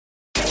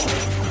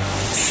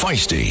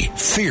Feisty,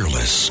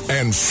 fearless,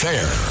 and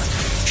fair.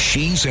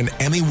 She's an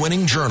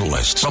Emmy-winning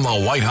journalist from the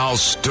White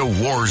House to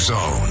war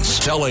zones,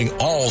 telling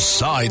all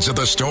sides of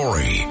the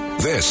story.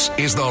 This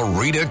is the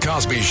Rita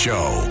Cosby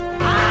Show.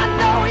 I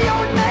know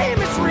your name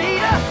is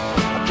Rita,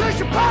 'cause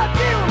your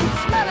perfume is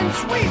smelling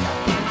sweet.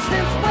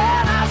 Since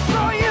when I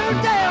saw you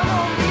down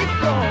on the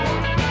floor.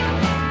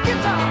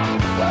 Guitar,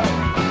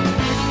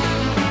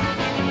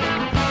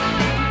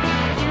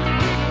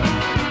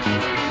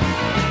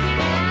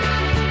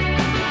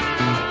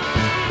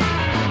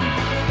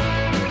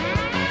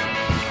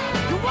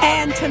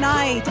 And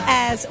tonight,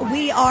 as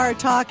we are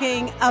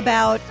talking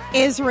about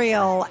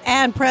Israel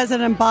and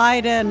President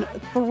Biden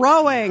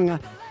throwing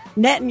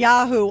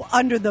Netanyahu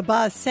under the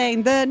bus,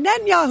 saying the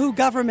Netanyahu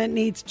government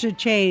needs to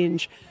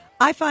change,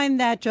 I find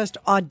that just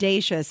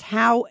audacious.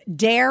 How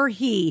dare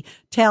he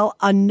tell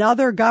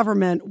another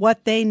government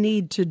what they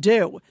need to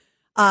do?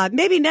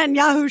 Maybe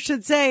Netanyahu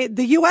should say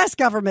the U.S.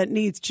 government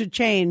needs to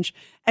change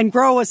and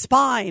grow a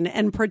spine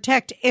and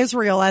protect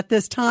Israel at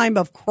this time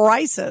of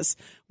crisis.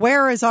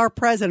 Where is our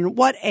president?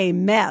 What a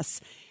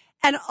mess.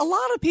 And a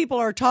lot of people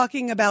are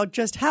talking about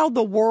just how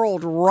the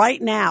world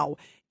right now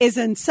is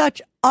in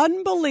such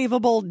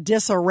unbelievable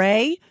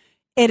disarray.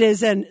 It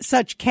is in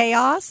such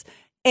chaos,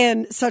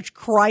 in such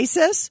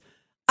crisis.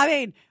 I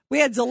mean, we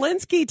had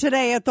Zelensky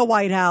today at the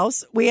White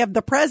House. We have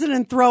the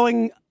president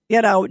throwing,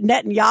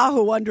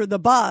 Netanyahu under the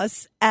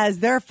bus as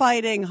they're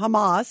fighting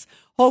Hamas,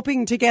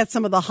 hoping to get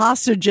some of the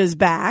hostages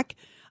back.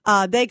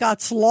 They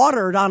got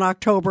slaughtered on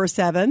October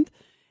 7th.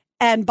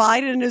 And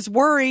Biden is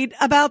worried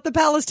about the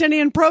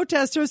Palestinian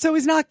protesters, so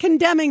he's not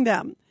condemning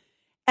them.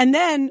 And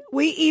then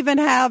we even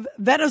have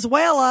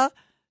Venezuela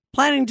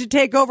planning to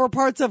take over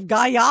parts of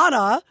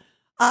Guyana.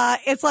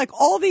 It's like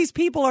all these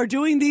people are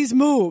doing these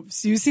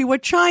moves. You see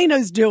what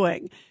China's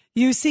doing.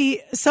 You see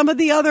some of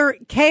the other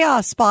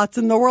chaos spots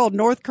in the world,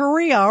 North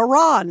Korea,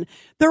 Iran.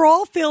 They're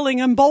all feeling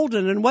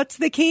emboldened. And what's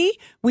the key?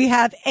 We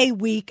have a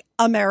weak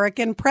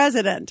American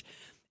president.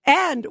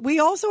 And we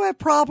also have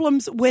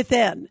problems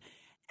within.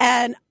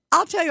 And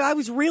I'll tell you, I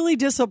was really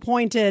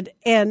disappointed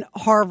in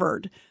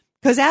Harvard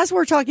because as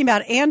we're talking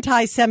about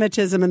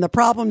anti-Semitism and the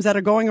problems that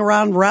are going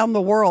around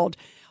the world,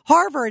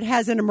 Harvard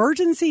has an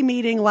emergency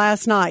meeting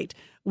last night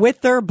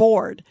with their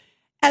board.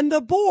 And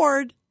the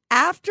board,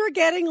 after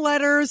getting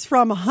letters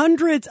from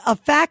hundreds of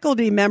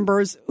faculty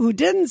members who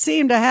didn't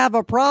seem to have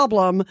a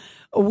problem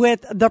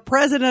with the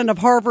president of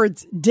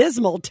Harvard's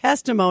dismal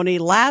testimony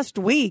last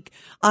week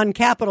on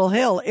Capitol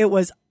Hill, it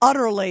was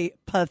utterly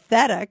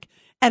pathetic.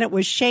 And it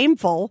was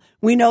shameful.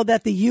 We know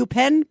that the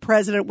UPenn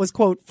president was,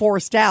 quote,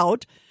 forced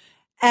out.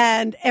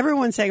 And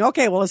everyone's saying,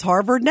 okay, well, is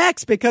Harvard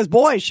next? Because,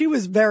 boy, she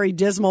was very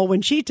dismal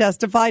when she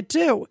testified,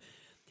 too.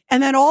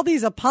 And then all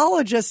these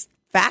apologist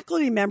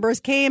faculty members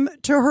came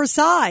to her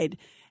side.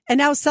 And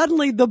now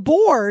suddenly the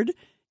board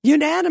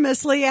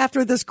unanimously,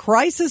 after this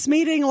crisis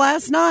meeting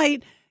last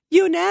night,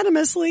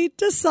 unanimously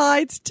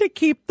decides to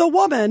keep the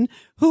woman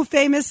who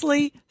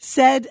famously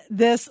said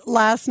this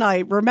last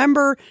night.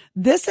 Remember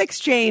this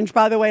exchange,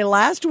 by the way,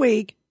 last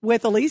week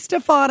with Elise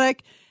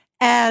Stefanik,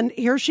 and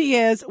here she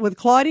is with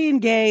Claudine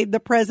Gay, the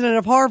president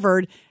of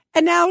Harvard,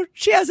 and now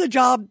she has a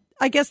job.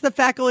 I guess the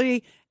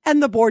faculty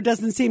and the board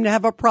doesn't seem to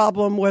have a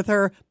problem with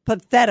her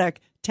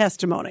pathetic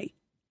testimony.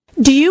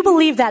 Do you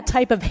believe that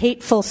type of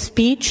hateful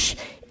speech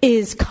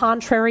is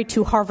contrary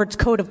to Harvard's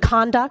code of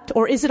conduct,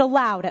 or is it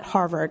allowed at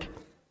Harvard?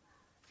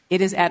 It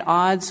is at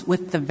odds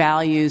with the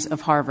values of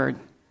Harvard.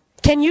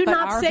 Can you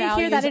not say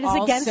here that it is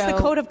against the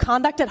code of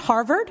conduct at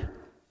Harvard?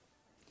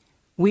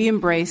 We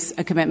embrace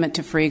a commitment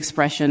to free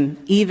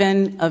expression,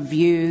 even of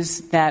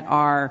views that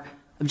are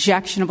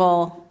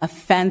objectionable,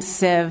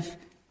 offensive,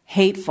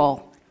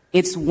 hateful.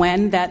 It's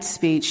when that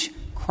speech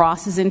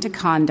crosses into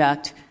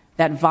conduct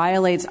that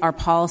violates our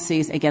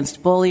policies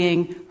against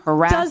bullying,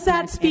 harassment, Does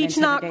that speech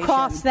not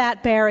cross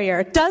that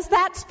barrier? Does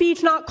that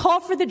speech not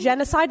call for the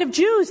genocide of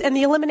Jews and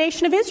the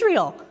elimination of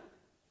Israel?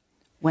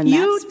 When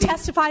you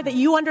testify that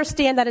you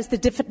understand that is the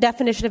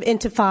definition of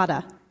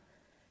intifada.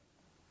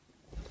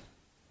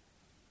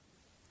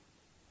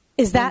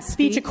 Is that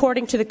speech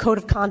according to the code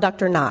of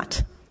conduct or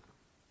not?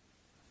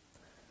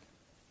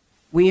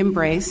 We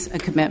embrace a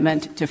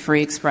commitment to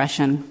free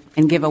expression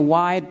and give a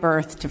wide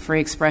berth to free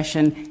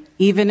expression,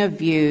 even of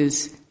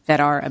views that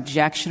are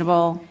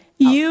objectionable.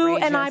 You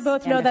and I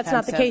both know that's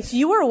not the case.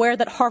 You are aware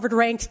that Harvard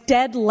ranked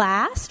dead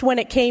last when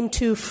it came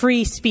to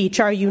free speech.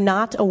 Are you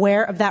not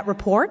aware of that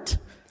report?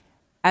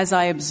 As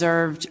I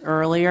observed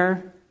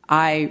earlier,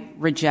 I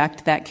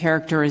reject that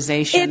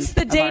characterization. It's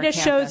the data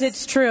shows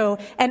it's true.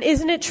 And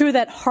isn't it true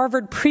that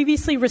Harvard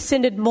previously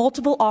rescinded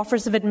multiple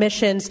offers of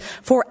admissions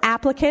for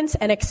applicants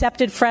and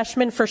accepted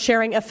freshmen for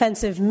sharing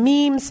offensive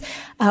memes,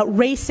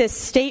 racist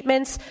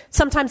statements,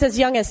 sometimes as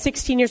young as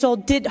 16 years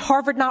old? Did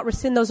Harvard not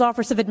rescind those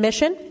offers of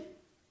admission?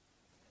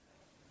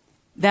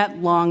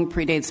 That long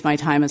predates my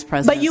time as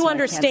president. But you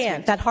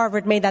understand that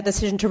Harvard made that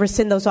decision to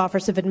rescind those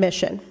offers of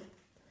admission?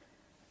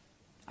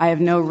 I have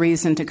no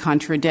reason to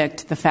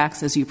contradict the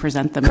facts as you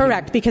present them.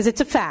 Correct, because it's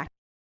a fact.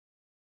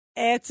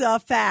 It's a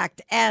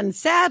fact. And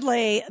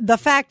sadly, the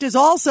fact is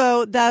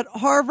also that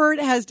Harvard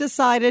has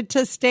decided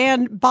to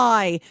stand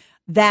by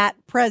that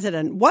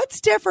president.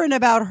 What's different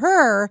about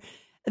her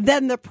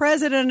than the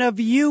president of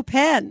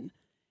UPenn?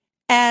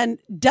 And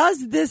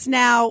does this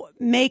now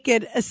make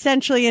it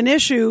essentially an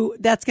issue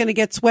that's going to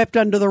get swept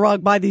under the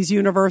rug by these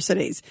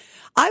universities?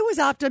 I was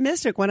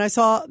optimistic when I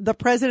saw the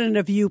president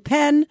of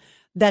UPenn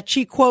that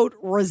she, quote,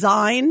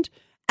 resigned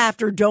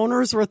after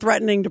donors were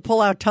threatening to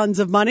pull out tons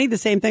of money. The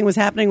same thing was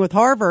happening with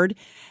Harvard.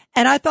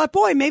 And I thought,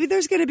 boy, maybe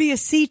there's going to be a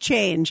sea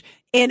change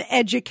in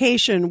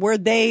education where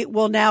they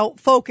will now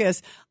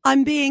focus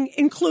on being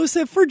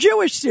inclusive for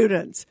Jewish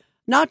students,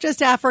 not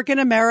just African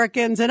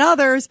Americans and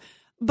others,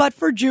 but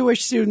for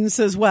Jewish students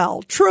as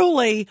well.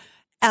 Truly,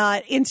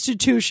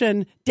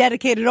 institution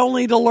dedicated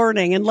only to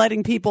learning and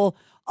letting people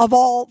of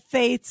all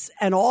faiths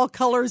and all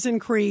colors and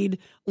creed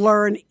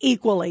learn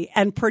equally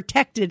and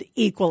protected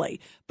equally.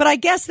 But I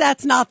guess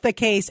that's not the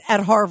case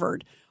at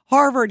Harvard.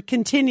 Harvard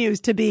continues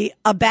to be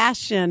a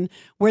bastion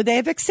where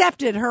they've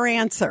accepted her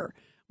answer,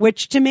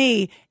 which to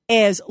me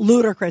is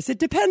ludicrous. It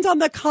depends on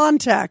the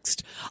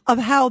context of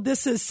how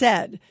this is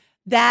said.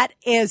 That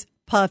is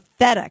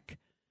pathetic.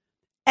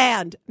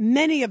 And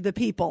many of the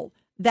people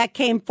that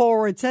came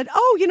forward said,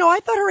 oh, I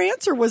thought her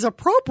answer was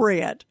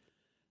appropriate.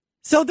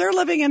 So they're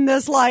living in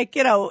this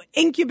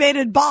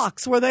incubated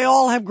box where they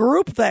all have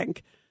groupthink.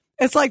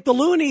 It's like the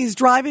loonies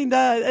driving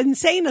the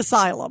insane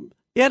asylum,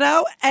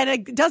 and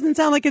it doesn't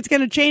sound like it's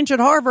going to change at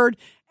Harvard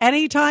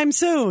anytime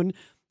soon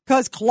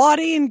because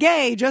Claudine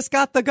Gay just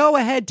got the go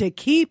ahead to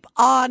keep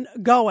on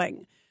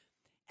going.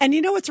 And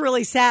what's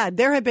really sad?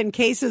 There have been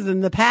cases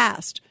in the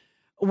past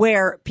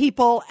where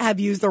people have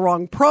used the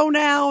wrong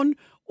pronoun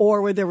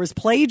or where there was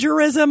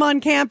plagiarism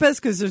on campus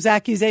because there's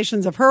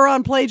accusations of her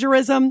on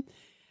plagiarism,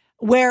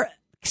 where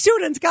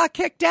students got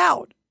kicked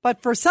out.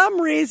 But for some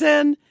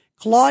reason,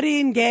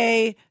 Claudine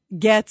Gay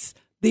gets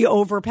the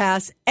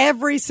overpass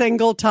every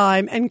single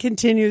time and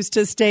continues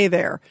to stay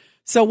there.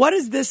 So what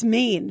does this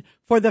mean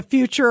for the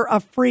future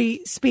of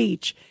free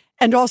speech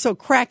and also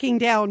cracking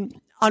down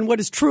on what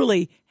is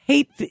truly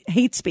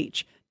hate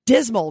speech,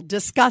 dismal,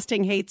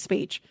 disgusting hate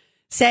speech?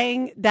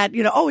 Saying that,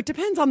 it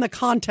depends on the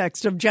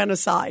context of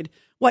genocide.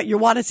 What, you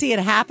want to see it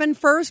happen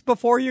first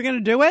before you're going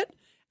to do it?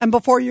 And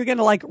before you're going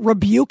to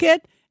rebuke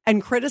it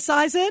and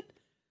criticize it?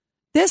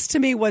 This to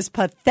me was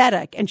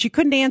pathetic. And she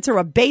couldn't answer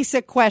a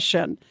basic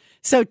question.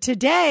 So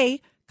today,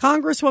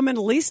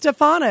 Congresswoman Lee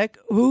Stefanik,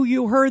 who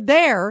you heard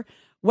there,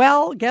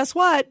 well, guess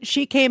what?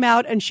 She came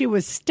out and she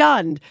was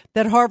stunned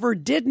that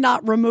Harvard did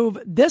not remove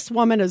this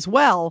woman as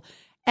well.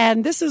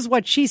 And this is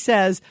what she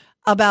says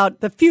about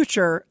the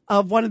future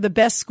of one of the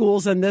best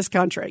schools in this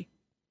country.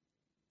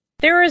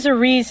 There is a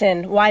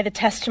reason why the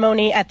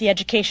testimony at the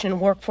Education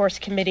and Workforce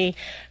Committee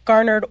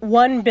garnered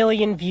 1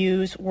 billion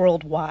views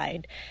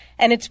worldwide.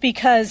 And it's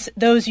because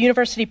those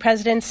university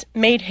presidents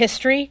made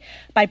history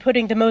by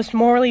putting the most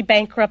morally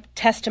bankrupt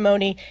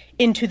testimony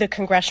into the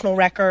congressional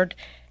record,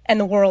 and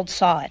the world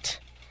saw it.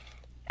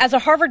 As a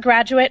Harvard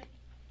graduate,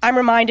 I'm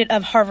reminded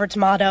of Harvard's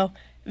motto,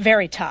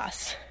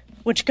 Veritas,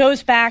 which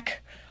goes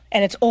back,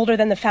 and it's older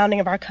than the founding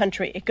of our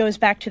country. It goes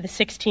back to the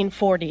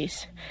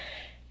 1640s.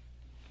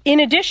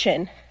 In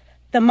addition,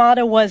 the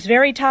motto was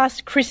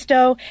Veritas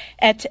Christo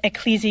et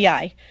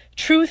Ecclesiae,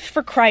 truth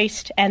for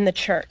Christ and the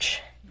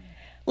church.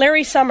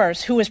 Larry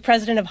Summers, who was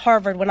president of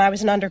Harvard when I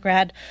was an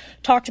undergrad,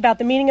 talked about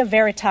the meaning of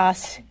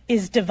Veritas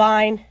is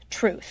divine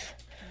truth,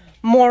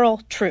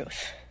 moral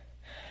truth.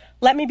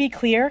 Let me be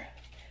clear,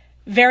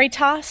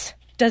 Veritas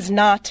does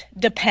not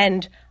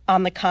depend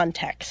on the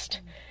context.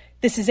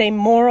 This is a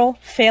moral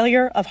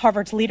failure of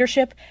Harvard's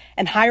leadership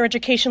and higher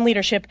education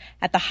leadership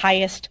at the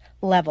highest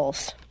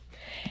levels.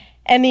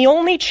 And the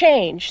only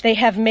change they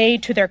have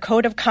made to their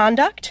code of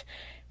conduct,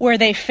 where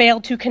they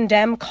failed to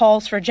condemn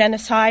calls for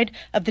genocide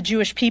of the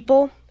Jewish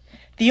people,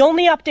 the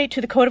only update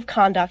to the code of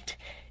conduct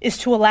is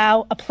to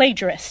allow a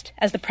plagiarist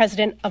as the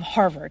president of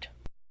Harvard.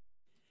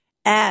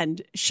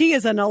 And she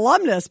is an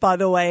alumnus, by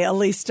the way,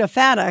 Elise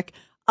Stefanik,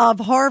 of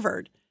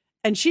Harvard.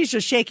 And she's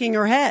just shaking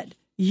her head.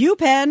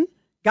 UPenn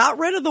got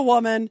rid of the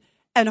woman,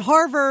 and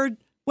Harvard,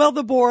 well,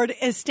 the board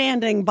is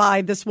standing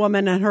by this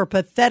woman and her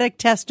pathetic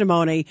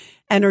testimony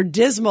and her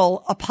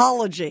dismal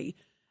apology.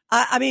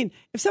 I mean,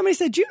 if somebody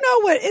said, you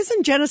know what,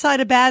 isn't genocide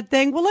a bad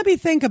thing? Well, let me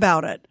think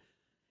about it.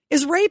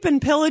 Is rape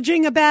and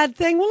pillaging a bad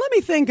thing? Well, let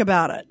me think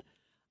about it.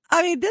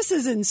 I mean, this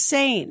is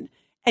insane.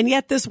 And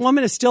yet this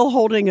woman is still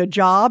holding a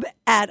job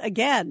at,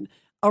 again,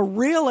 a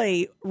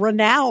really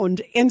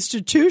renowned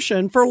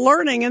institution for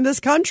learning in this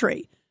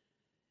country.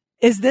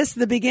 Is this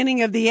the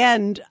beginning of the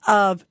end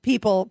of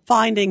people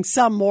finding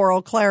some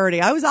moral clarity?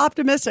 I was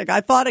optimistic.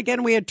 I thought,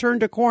 again, we had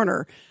turned a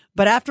corner.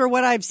 But after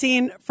what I've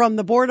seen from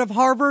the board of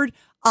Harvard,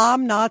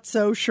 I'm not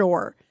so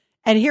sure.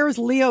 And here's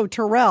Leo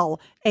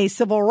Terrell, a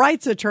civil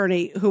rights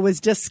attorney who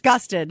was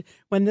disgusted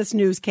when this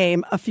news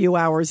came a few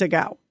hours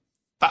ago.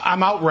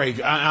 I'm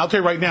outraged. I'll tell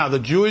you right now, the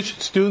Jewish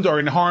students are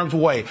in harm's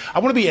way. I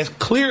want to be as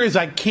clear as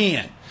I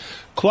can.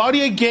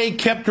 Claudia Gay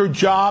kept her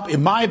job,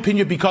 in my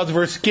opinion, because of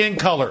her skin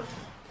color.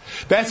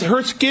 That's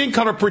her skin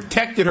color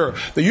protected her.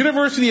 The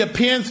University of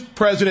Penn's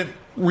president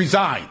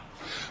resigned.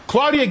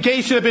 Claudia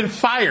Gay should have been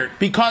fired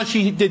because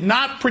she did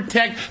not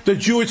protect the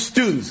Jewish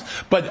students.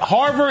 But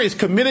Harvard is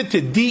committed to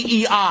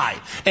DEI,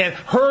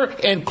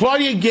 and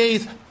Claudia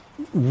Gay's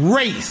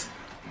race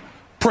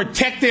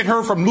protected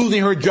her from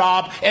losing her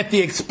job at the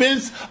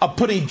expense of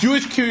putting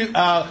Jewish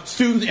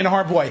students in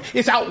harm's way.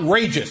 It's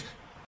outrageous.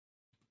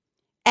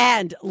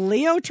 And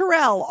Leo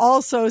Terrell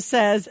also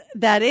says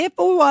that if it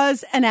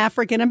was an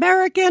African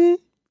American,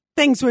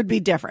 things would be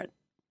different.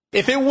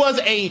 If it was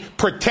a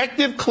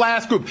protective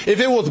class group, if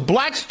it was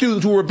black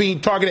students who were being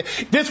targeted,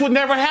 this would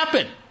never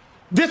happen.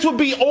 This would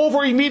be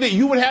over immediately.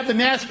 You would have the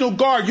National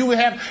Guard. You would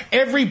have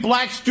every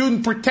black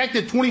student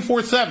protected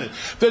 24/7.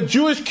 The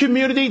Jewish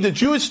community, the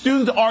Jewish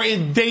students are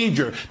in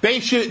danger.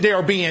 They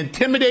are being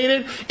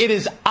intimidated. It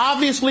is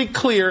obviously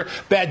clear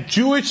that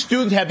Jewish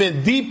students have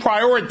been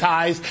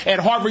deprioritized at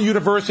Harvard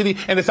University,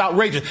 and it's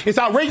outrageous. It's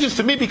outrageous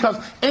to me because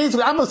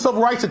I'm a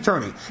civil rights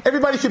attorney.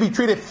 Everybody should be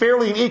treated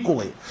fairly and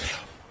equally.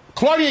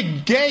 Claudia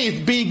Gay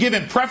is being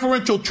given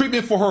preferential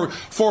treatment for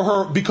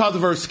her because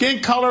of her skin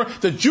color.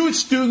 The Jewish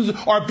students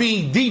are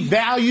being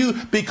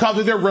devalued because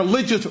of their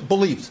religious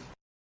beliefs.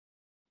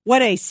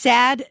 What a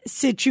sad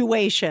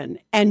situation.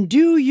 And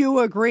do you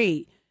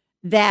agree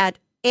that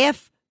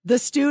if the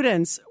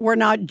students were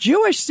not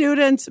Jewish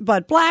students,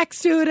 but black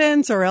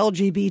students or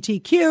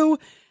LGBTQ,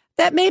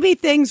 that maybe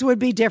things would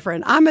be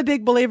different? I'm a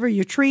big believer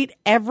you treat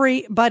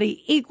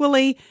everybody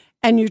equally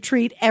and you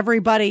treat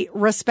everybody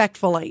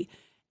respectfully.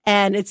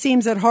 And it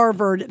seems at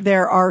Harvard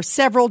there are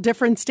several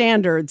different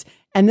standards,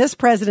 and this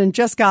president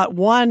just got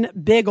one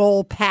big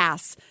old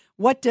pass.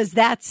 What does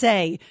that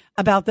say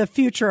about the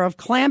future of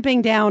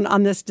clamping down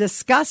on this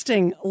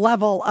disgusting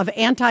level of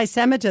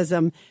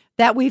anti-Semitism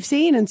that we've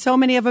seen in so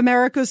many of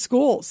America's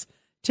schools?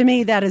 To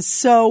me, that is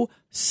so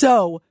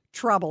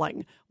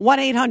troubling.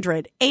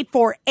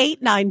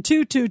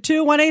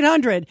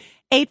 1-800-848-9222,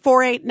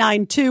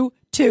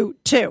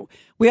 1-800-848-9222.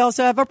 We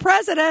also have a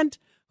president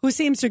who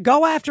seems to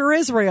go after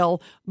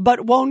Israel,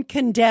 but won't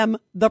condemn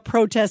the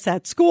protests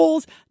at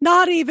schools,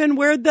 not even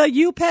where the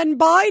UPenn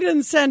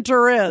Biden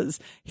Center is.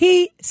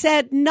 He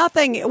said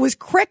nothing. It was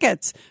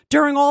crickets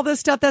during all this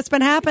stuff that's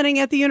been happening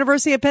at the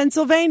University of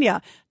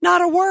Pennsylvania.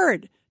 Not a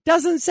word.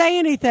 Doesn't say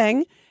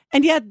anything.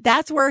 And yet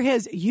that's where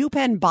his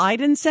UPenn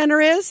Biden Center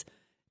is.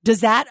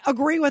 Does that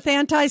agree with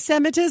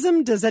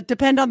anti-Semitism? Does it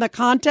depend on the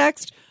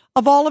context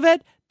of all of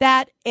it?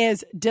 That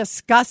is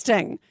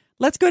disgusting.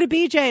 Let's go to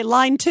BJ,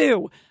 line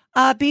 2.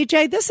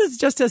 BJ, this is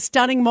just a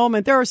stunning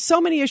moment. There are so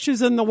many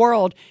issues in the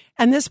world.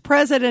 And this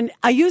president,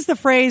 I use the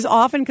phrase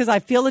often because I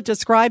feel it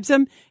describes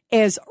him,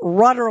 is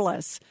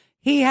rudderless.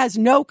 He has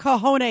no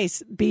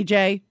cojones,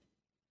 BJ.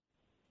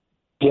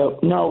 Yeah,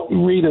 no,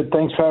 Rita,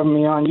 thanks for having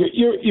me on.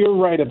 You're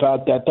right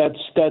about that.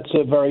 That's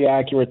a very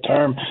accurate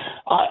term.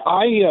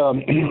 I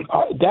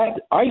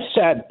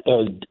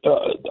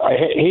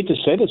hate to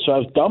say this, so I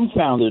was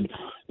dumbfounded.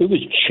 It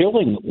was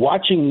chilling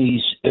watching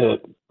these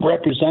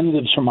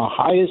representatives from our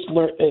highest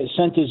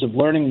centers of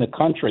learning in the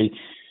country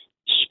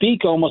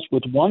speak almost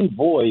with one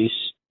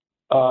voice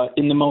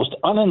in the most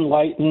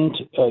unenlightened,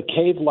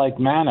 cave-like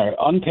manner,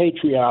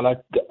 unpatriotic,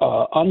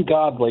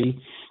 ungodly,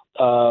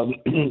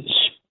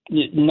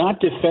 not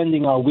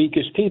defending our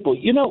weakest people.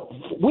 You know,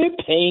 we're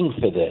paying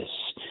for this,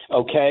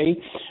 okay?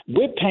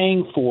 We're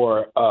paying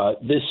for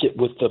this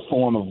with the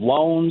form of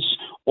loans,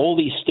 all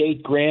these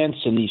state grants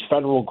and these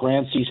federal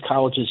grants these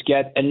colleges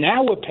get, and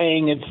now we're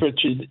paying it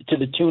to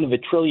the tune of $1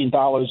 trillion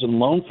in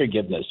loan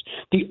forgiveness.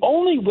 The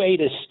only way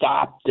to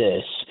stop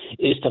this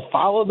is to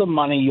follow the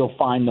money. You'll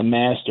find the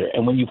master,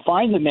 and when you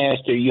find the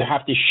master, you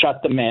have to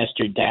shut the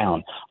master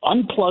down.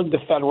 Unplug the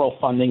federal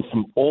funding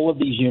from all of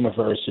these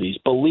universities.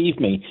 Believe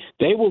me,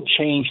 they will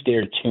change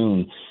their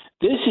tune.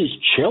 This is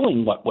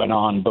chilling what went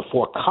on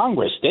before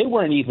Congress. They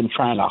weren't even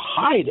trying to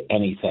hide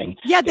anything.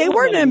 Yeah, they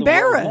weren't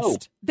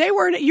embarrassed. They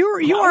weren't.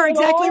 You are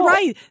exactly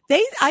right.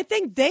 I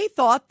think they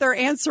thought their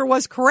answer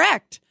was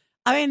correct.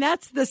 I mean,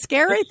 that's the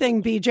scary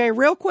thing, BJ.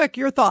 Real quick,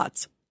 your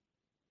thoughts.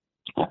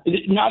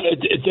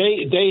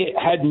 They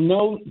had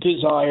no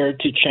desire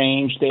to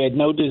change. They had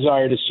no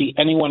desire to see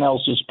anyone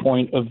else's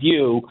point of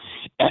view.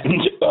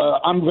 And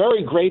I'm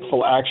very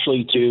grateful,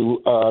 actually,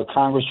 to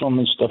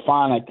Congresswoman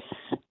Stefanik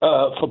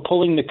for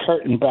pulling the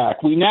curtain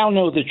back. We now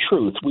know the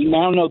truth. We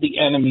now know the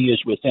enemy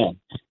is within.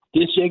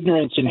 This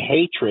ignorance and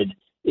hatred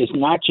is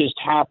not just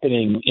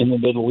happening in the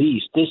Middle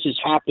East. This is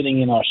happening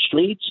in our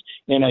streets,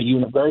 in our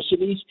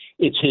universities.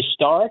 It's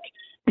historic.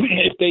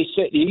 If they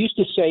used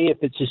to say if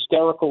it's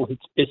hysterical,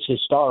 it's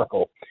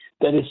historical.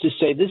 That is to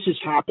say, this has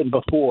happened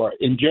before.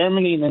 In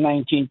Germany in the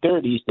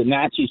 1930s, the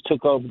Nazis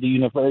took over the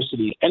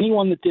universities.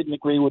 Anyone that didn't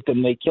agree with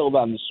them, they killed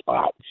on the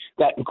spot.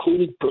 That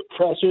included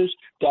professors.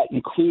 That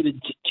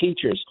included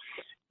teachers.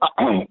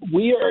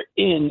 We are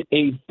in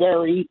a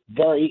very,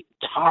 very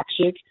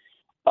toxic,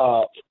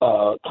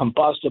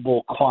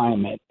 combustible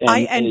climate.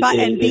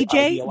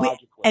 BJ,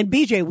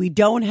 we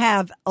don't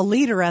have a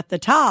leader at the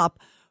top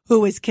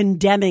who is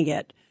condemning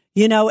it.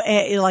 You know,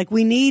 like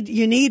you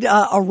need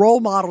a role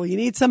model. You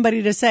need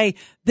somebody to say,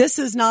 this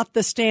is not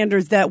the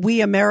standards that we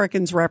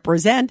Americans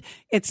represent.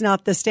 It's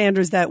not the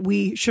standards that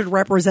we should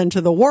represent to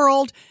the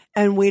world,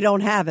 and we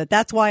don't have it.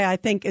 That's why I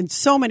think in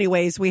so many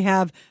ways we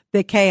have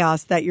the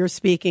chaos that you're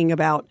speaking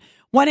about.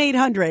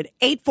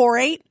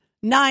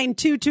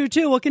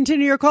 1-800-848-9222. We'll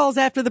continue your calls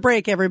after the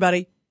break,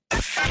 everybody.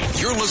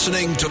 You're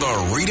listening to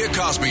The Rita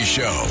Cosby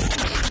Show.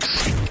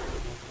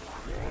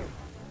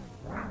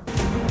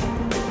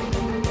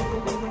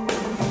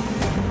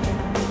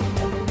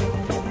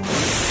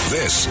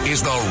 This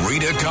is The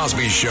Rita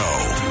Cosby Show.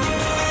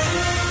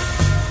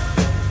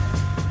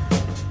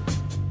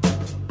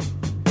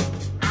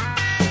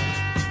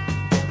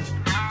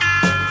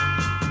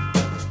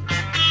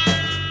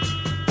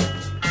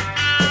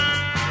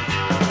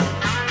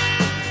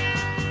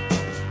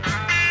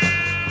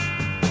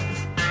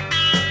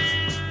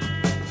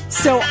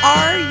 So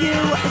are you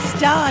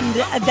stunned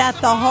that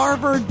the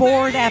Harvard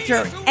board,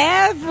 after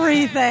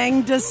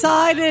everything,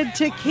 decided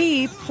to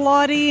keep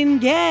Claudine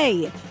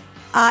Gay?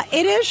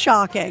 It is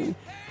shocking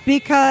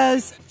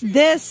because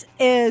this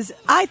is,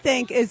 I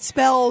think it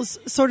spells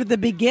sort of the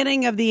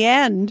beginning of the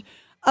end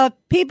of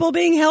people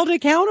being held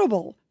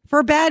accountable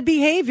for bad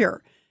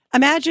behavior.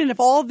 Imagine if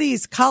all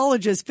these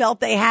colleges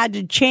felt they had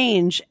to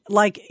change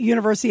like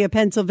University of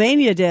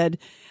Pennsylvania did.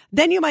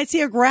 Then you might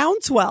see a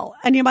groundswell,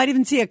 and you might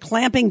even see a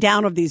clamping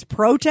down of these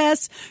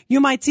protests.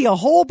 You might see a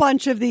whole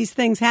bunch of these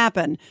things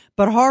happen.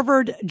 But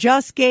Harvard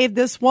just gave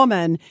this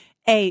woman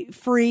a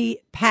free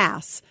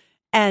pass.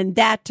 And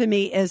that to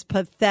me is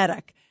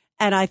pathetic.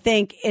 And I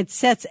think it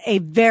sets a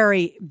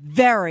very,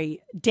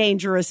 very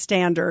dangerous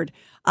standard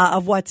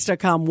of what's to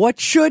come, what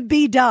should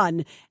be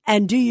done.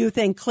 And do you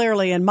think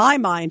clearly, in my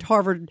mind,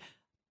 Harvard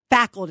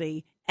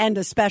faculty and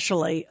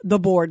especially the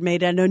board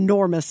made an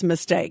enormous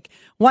mistake?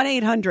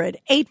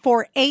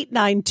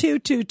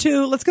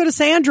 1-800-848-9222. Let's go to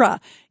Sandra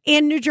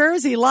in New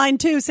Jersey, line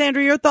 2.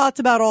 Sandra, your thoughts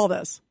about all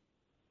this?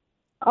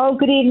 Oh,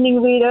 good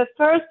evening, Rita.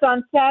 First,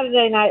 on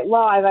Saturday Night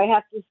Live, I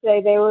have to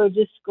say they were a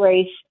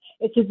disgrace.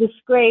 It's a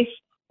disgrace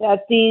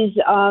that the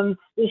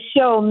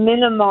show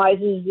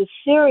minimizes the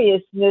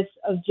seriousness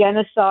of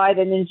genocide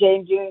and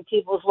endangering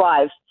people's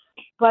lives.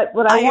 But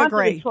what I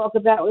wanted to talk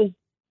about was,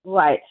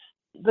 right,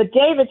 but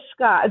David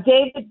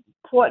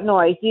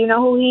Portnoy, do you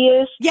know who he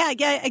is? Yeah,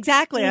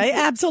 exactly.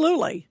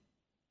 Absolutely.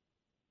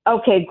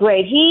 Okay,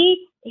 great. He's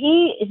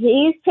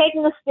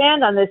taking a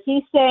stand on this.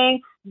 He's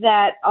saying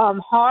that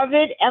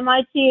Harvard,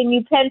 MIT,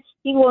 and UPenn,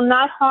 he will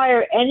not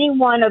hire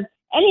anyone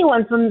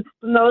from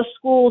those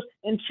schools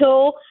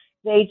until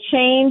they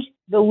change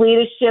the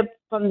leadership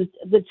from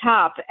the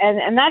top.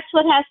 And that's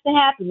what has to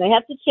happen. They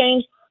have to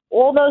change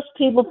all those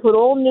people, put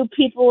all new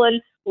people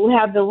in who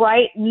have the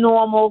right,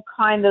 normal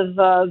kind of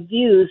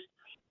views.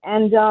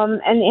 And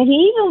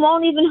he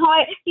won't even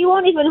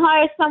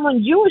hire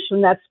someone Jewish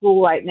from that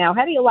school right now.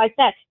 How do you like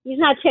that? He's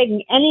not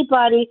taking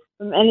anybody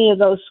from any of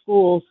those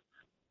schools.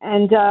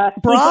 And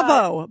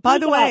bravo. By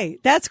the way,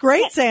 that's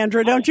great,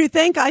 Sandra. Don't you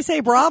think? I say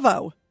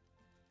bravo.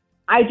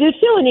 I do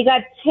too. And he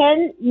got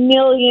 10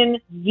 million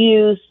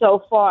views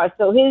so far.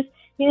 So his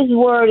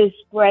word is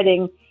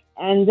spreading,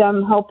 and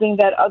I'm hoping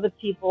that other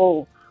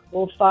people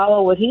will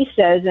follow what he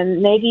says, and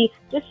maybe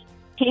just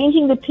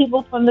changing the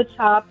people from the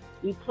top,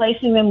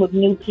 replacing them with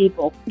new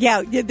people.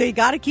 Yeah, they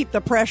got to keep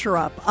the pressure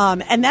up.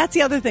 And that's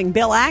the other thing.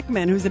 Bill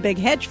Ackman, who's a big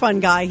hedge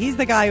fund guy, he's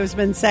the guy who's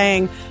been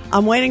saying,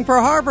 I'm waiting for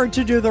Harvard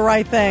to do the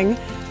right thing.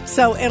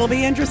 So it'll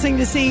be interesting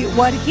to see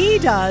what he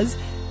does.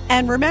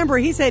 And remember,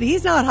 he said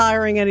he's not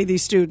hiring any of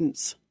these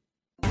students.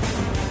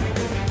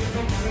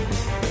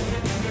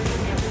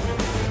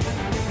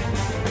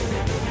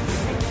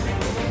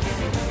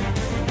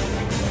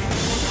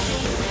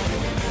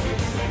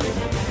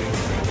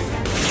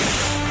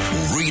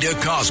 Rita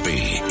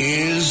Cosby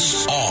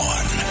is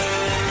on.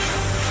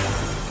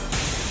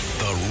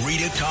 The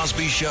Rita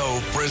Cosby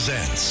Show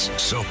presents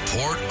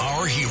Support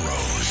Our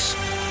Heroes.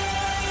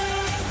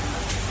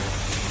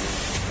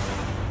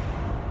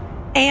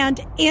 And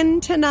in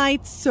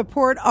tonight's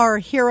Support Our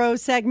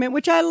Heroes segment,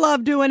 which I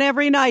love doing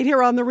every night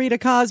here on the Rita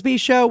Cosby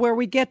Show, where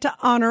we get to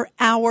honor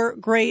our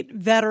great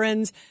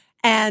veterans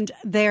and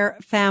their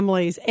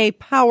families. A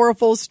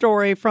powerful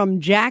story from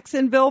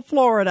Jacksonville,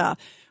 Florida,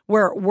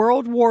 where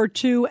World War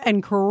II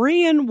and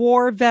Korean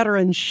War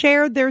veterans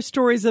shared their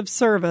stories of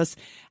service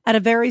at a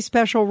very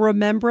special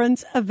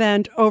remembrance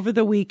event over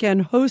the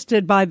weekend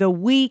hosted by the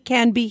We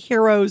Can Be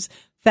Heroes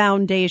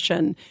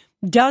Foundation.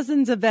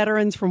 Dozens of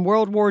veterans from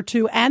World War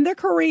II and the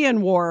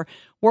Korean War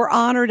were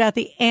honored at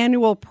the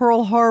annual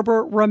Pearl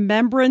Harbor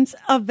Remembrance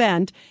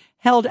event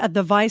held at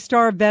the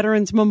ViStar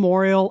Veterans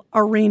Memorial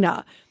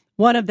Arena.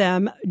 One of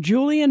them,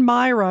 Julian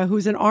Myra,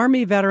 who's an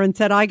Army veteran,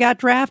 said, I got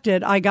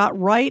drafted. I got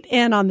right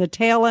in on the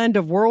tail end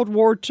of World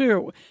War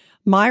II.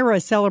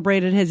 Myra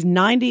celebrated his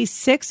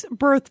 96th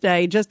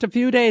birthday just a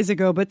few days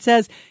ago, but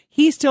says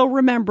he still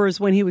remembers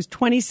when he was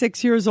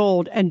 26 years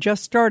old and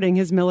just starting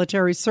his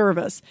military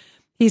service.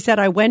 He said,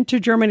 I went to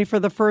Germany for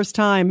the first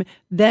time.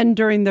 Then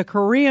during the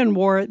Korean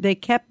War, they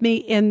kept me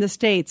in the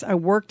States. I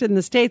worked in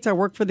the States. I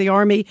worked for the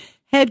Army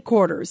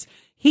headquarters.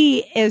 He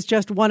is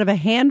just one of a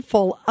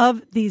handful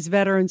of these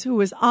veterans who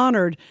is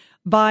honored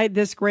by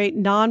this great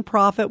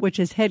nonprofit, which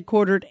is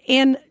headquartered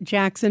in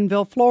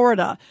Jacksonville,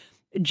 Florida.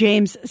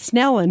 James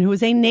Snellen, who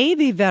is a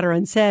Navy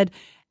veteran, said,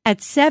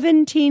 at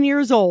 17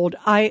 years old,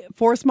 I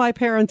forced my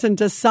parents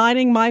into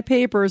signing my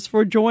papers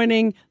for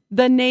joining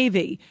the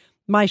Navy.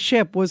 My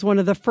ship was one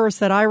of the first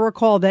that I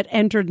recall that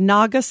entered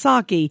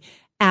Nagasaki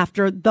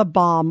after the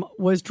bomb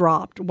was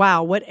dropped.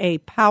 Wow, what a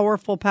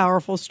powerful,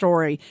 powerful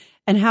story.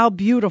 And how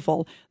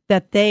beautiful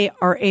that they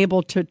are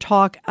able to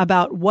talk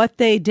about what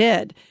they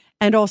did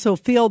and also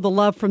feel the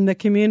love from the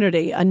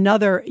community.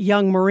 Another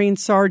young Marine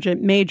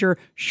Sergeant Major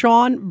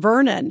Sean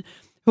Vernon,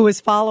 who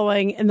is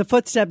following in the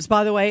footsteps,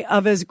 by the way,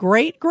 of his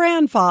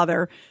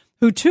great-grandfather,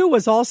 who too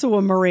was also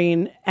a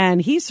Marine,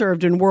 and he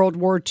served in World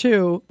War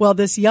II. Well,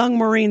 this young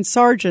Marine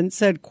sergeant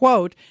said,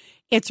 quote,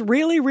 it's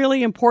really,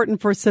 really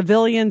important for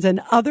civilians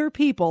and other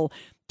people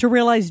to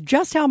realize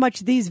just how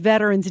much these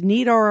veterans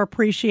need our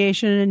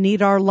appreciation and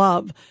need our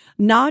love.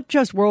 Not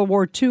just World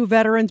War II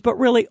veterans, but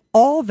really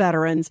all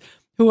veterans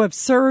who have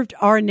served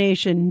our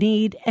nation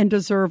need and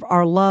deserve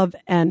our love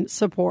and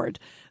support.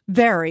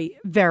 Very,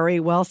 very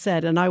well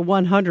said. And I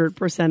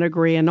 100%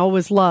 agree and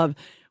always love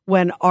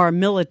when our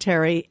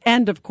military,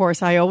 and of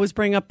course, I always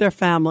bring up their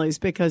families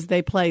because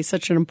they play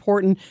such an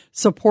important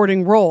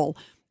supporting role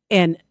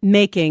in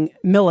making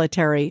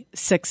military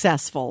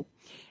successful.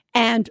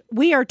 And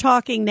we are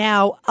talking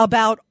now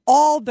about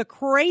all the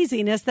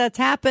craziness that's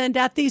happened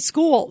at these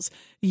schools.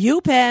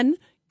 UPenn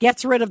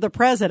gets rid of the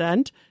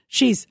president.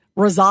 She's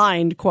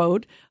resigned,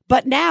 quote.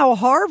 But now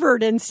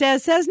Harvard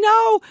instead says,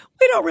 no,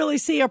 we don't really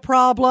see a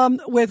problem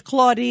with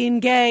Claudine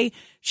Gay.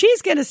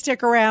 She's going to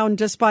stick around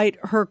despite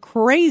her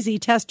crazy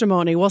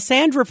testimony. Well,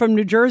 Sandra from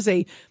New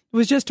Jersey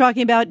was just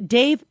talking about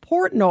Dave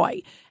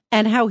Portnoy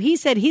and how he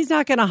said he's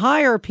not going to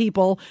hire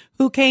people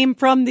who came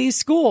from these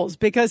schools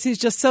because he's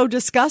just so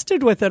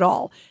disgusted with it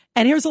all.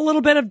 And here's a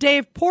little bit of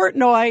Dave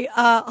Portnoy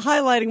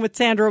highlighting what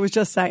Sandra was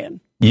just saying.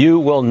 You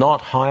will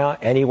not hire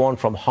anyone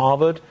from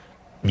Harvard,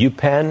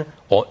 UPenn,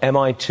 or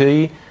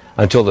MIT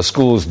until the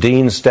school's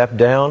deans step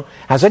down.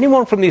 Has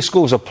anyone from these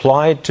schools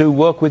applied to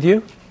work with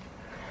you?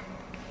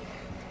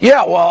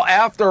 Yeah, well,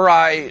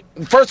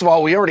 first of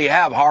all, we already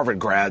have Harvard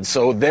grads,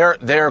 so they're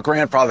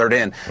grandfathered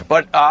in.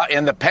 But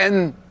in the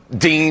Penn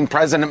dean,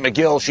 President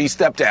McGill, she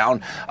stepped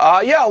down.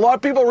 Yeah, a lot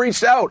of people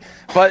reached out,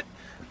 but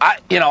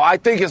I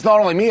think it's not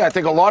only me. I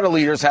think a lot of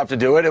leaders have to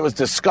do it. It was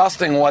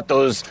disgusting what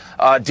those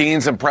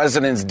deans and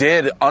presidents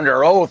did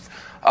under oath.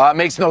 It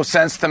makes no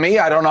sense to me.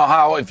 I don't know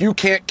how, if you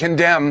can't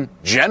condemn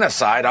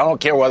genocide, I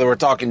don't care whether we're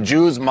talking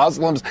Jews,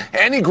 Muslims,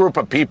 any group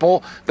of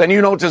people, then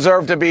you don't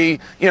deserve to be,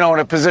 in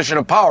a position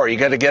of power. You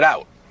got to get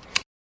out.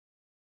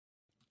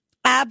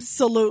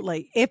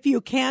 Absolutely. If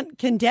you can't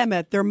condemn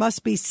it, there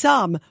must be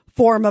some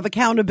form of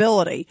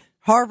accountability.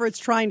 Harvard's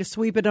trying to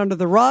sweep it under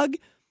the rug.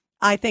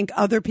 I think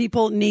other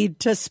people need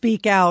to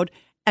speak out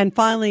and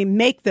finally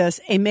make this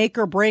a make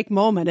or break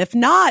moment. If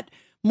not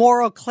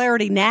moral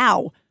clarity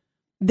now,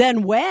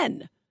 then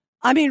when?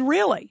 I mean,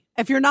 really,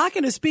 if you're not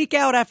going to speak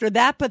out after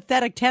that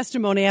pathetic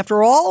testimony,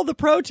 after all the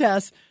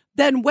protests,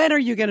 then when are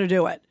you going to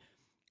do it?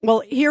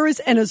 Well, here is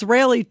an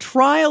Israeli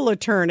trial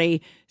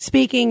attorney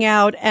speaking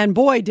out, and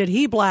boy, did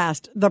he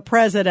blast the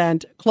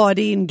president,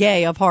 Claudine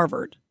Gay of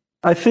Harvard.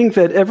 I think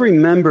that every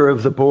member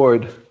of the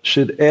board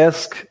should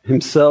ask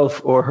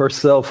himself or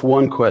herself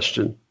one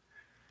question.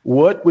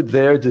 What would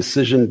their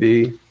decision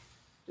be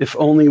if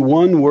only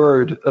one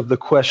word of the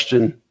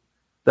question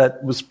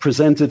that was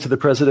presented to the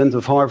president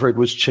of Harvard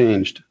was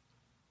changed?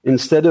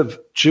 Instead of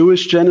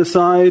Jewish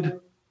genocide,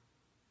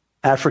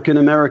 African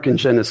American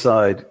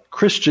genocide,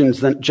 Christian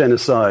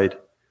genocide,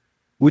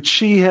 would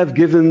she have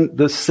given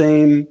the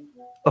same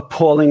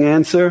appalling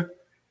answer?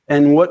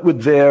 And what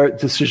would their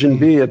decision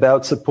be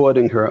about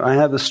supporting her? I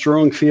have a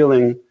strong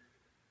feeling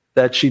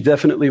that she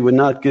definitely would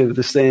not give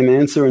the same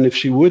answer. And if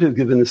she would have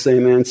given the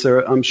same answer,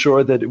 I'm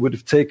sure that it would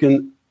have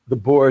taken the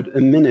board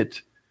a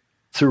minute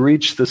to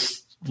reach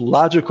this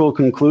logical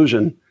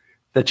conclusion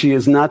that she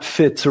is not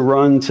fit to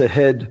run to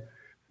head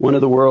one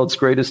of the world's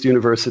greatest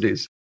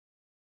universities.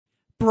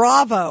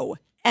 Bravo.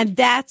 And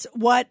that's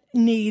what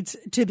needs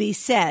to be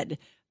said.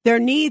 There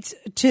needs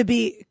to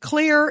be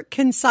clear,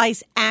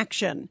 concise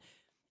action.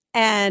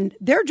 And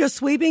they're just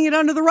sweeping it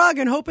under the rug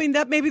and hoping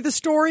that maybe the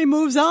story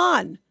moves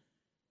on.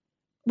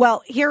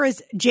 Well, here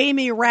is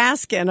Jamie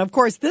Raskin. Of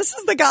course, this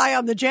is the guy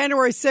on the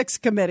January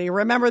 6th committee.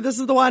 Remember, this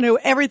is the one who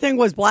everything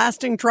was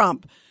blasting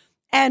Trump.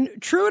 And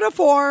true to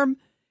form,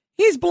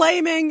 he's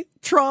blaming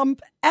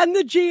Trump and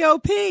the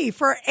GOP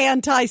for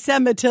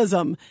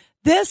anti-Semitism.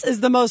 This is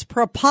the most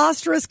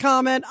preposterous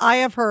comment I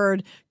have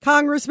heard.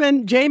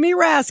 Congressman Jamie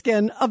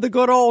Raskin of the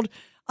good old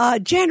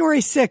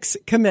January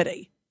 6th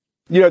committee.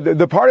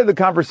 the part of the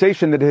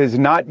conversation that has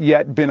not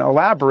yet been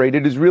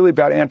elaborated is really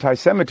about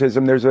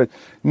anti-Semitism. There's a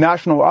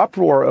national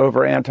uproar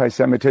over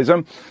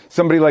anti-Semitism.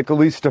 Somebody like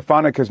Elise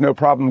Stefanik has no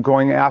problem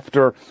going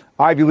after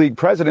Ivy League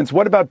presidents.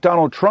 What about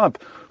Donald Trump,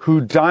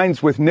 who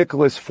dines with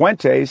Nicholas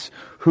Fuentes,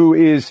 who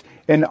is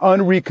an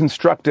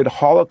unreconstructed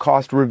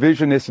Holocaust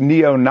revisionist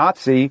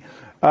neo-Nazi,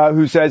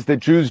 who says that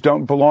Jews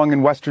don't belong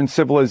in Western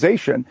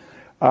civilization?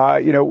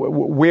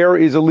 Where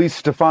is Elise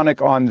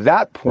Stefanik on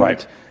that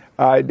point?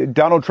 Right.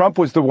 Donald Trump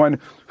was the one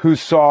who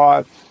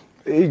saw,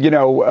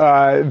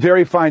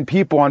 very fine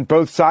people on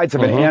both sides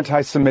of an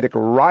anti-Semitic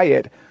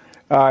riot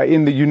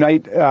in the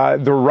Unite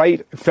the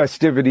Right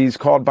festivities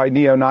called by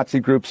neo-Nazi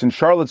groups in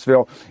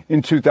Charlottesville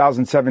in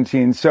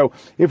 2017. So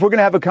if we're going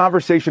to have a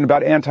conversation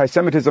about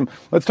anti-Semitism,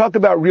 let's talk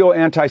about real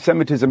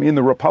anti-Semitism in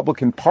the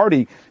Republican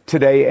Party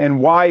today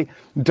and why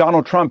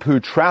Donald Trump, who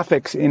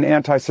traffics in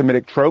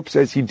anti-Semitic tropes,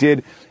 as he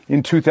did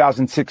in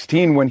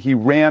 2016 when he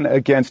ran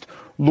against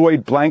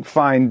Lloyd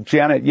Blankfein,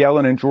 Janet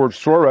Yellen, and George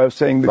Soros,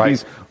 saying that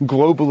these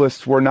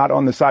globalists were not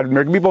on the side of the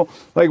American people.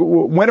 Like,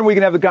 when are we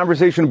going to have the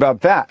conversation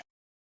about that?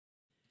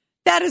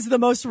 That is the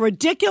most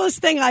ridiculous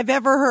thing I've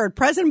ever heard.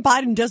 President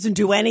Biden doesn't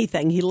do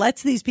anything. He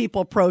lets these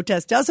people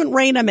protest, doesn't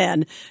rein them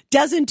in,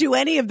 doesn't do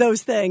any of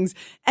those things.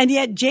 And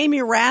yet Jamie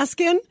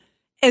Raskin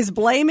is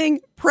blaming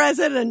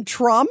President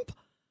Trump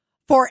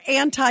for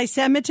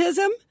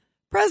anti-Semitism.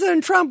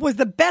 President Trump was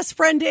the best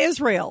friend to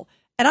Israel.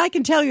 And I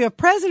can tell you, if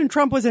President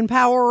Trump was in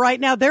power right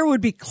now, there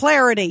would be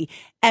clarity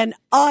and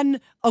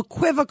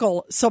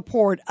unequivocal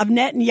support of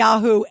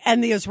Netanyahu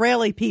and the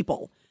Israeli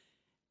people.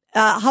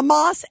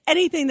 Hamas,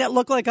 anything that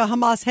looked like a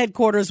Hamas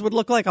headquarters would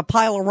look like a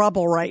pile of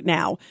rubble right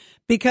now,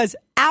 because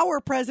our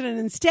president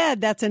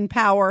instead that's in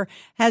power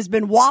has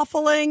been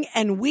waffling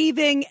and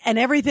weaving and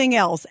everything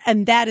else.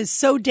 And that is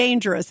so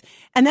dangerous.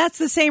 And that's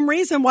the same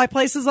reason why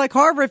places like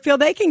Harvard feel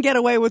they can get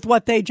away with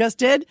what they just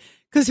did.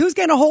 Because who's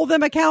going to hold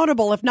them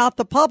accountable if not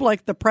the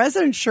public? The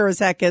president sure as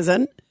heck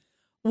isn't.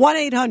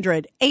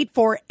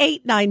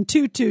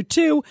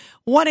 1-800-848-9222.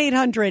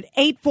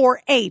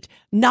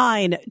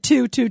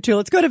 1-800-848-9222.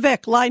 Let's go to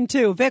Vic, line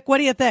 2. Vic, what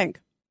do you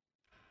think?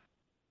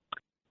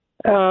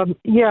 I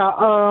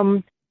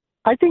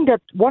think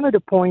that one of the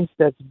points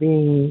that's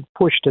being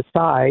pushed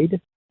aside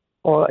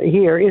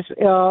here is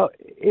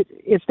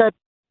that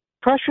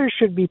pressure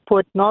should be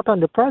put not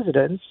on the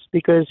presidents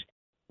because,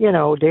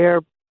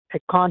 their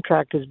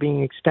contract is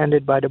being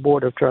extended by the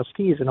Board of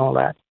Trustees and all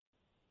that.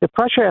 The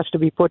pressure has to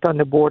be put on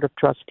the Board of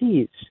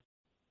Trustees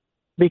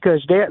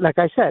because like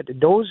I said,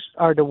 those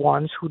are the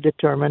ones who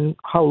determine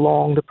how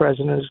long the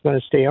president is going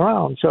to stay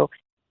around. So,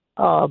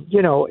 I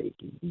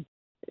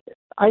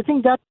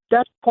think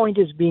that point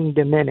is being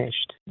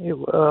diminished.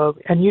 And,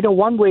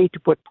 one way to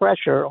put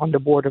pressure on the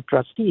Board of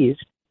Trustees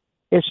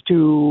is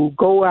to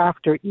go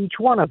after each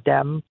one of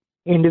them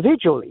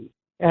individually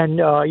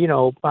and,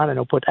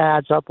 put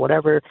ads up,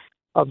 whatever,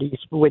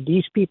 with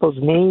these people's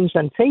names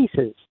and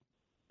faces.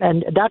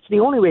 And that's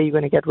the only way you're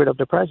going to get rid of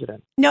the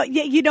president. No,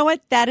 you know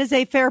what? That is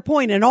a fair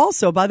point. And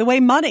also, by the way,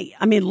 money.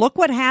 I mean, look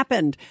what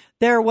happened.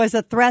 There was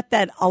a threat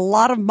that a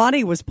lot of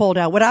money was pulled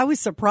out. What I was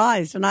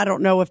surprised, and I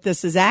don't know if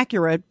this is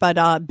accurate, but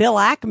Bill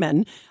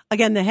Ackman,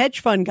 again, the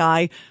hedge fund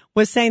guy,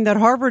 was saying that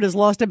Harvard has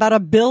lost about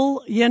 $1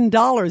 billion.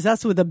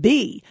 That's with a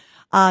B.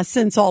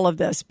 Since all of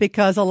this,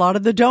 because a lot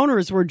of the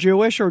donors were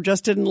Jewish or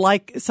just didn't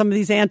like some of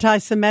these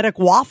anti-Semitic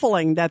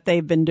waffling that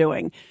they've been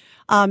doing.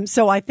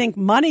 So I think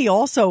money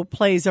also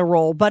plays a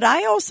role. But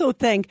I also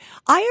think,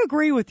 I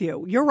agree with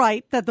you. You're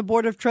right that the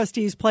Board of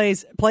Trustees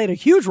played a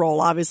huge role,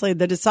 obviously,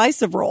 the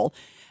decisive role.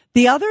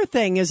 The other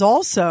thing is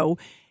also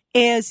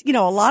a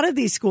lot of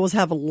these schools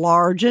have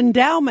large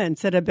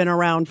endowments that have been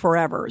around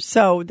forever.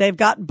 So they've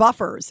got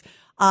buffers.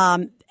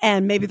 And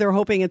maybe they're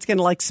hoping it's going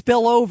to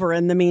spill over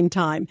in the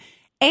meantime.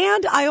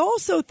 And I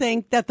also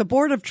think that the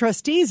Board of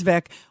Trustees,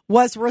 Vic,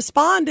 was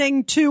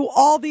responding to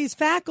all these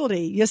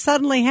faculty. You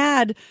suddenly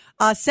had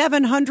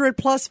 700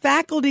 plus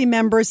faculty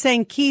members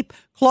saying, keep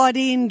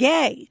Claudine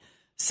Gay.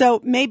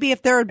 So maybe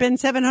if there had been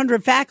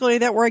 700 faculty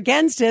that were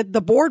against it, the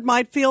board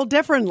might feel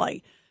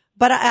differently.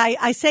 But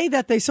I say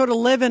that they sort of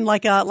live in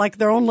like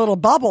their own little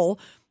bubble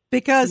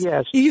because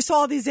you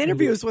saw these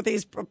interviews with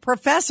these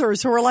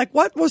professors who were like,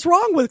 what was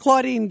wrong with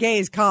Claudine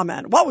Gay's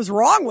comment? What was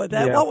wrong with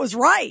it? Yeah. What was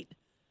right?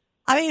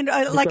 I mean,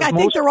 I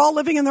think they're all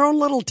living in their own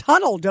little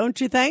tunnel, don't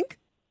you think?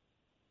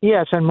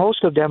 Yes, and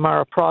most of them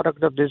are a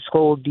product of this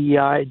whole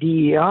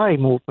DEI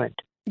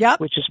movement. Yep.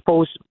 Which is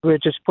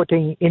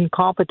putting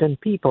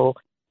incompetent people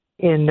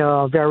in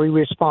very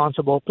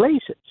responsible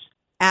places.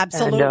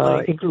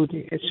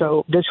 Absolutely. And,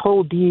 so this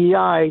whole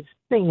DEI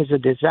thing is a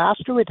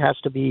disaster. It has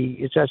to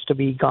be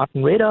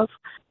gotten rid of.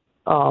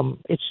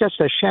 It's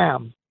just a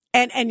sham.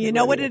 And you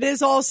know what it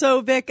is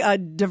also, Vic?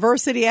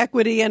 Diversity,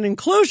 equity, and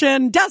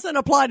inclusion doesn't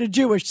apply to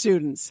Jewish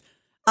students,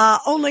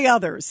 only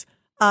others.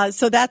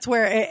 So that's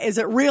where, is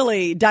it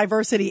really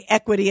diversity,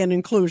 equity, and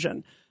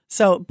inclusion?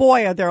 So,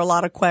 boy, are there a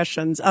lot of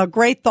questions.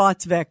 Great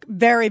thoughts, Vic.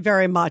 Very,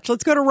 very much.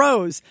 Let's go to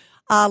Rose,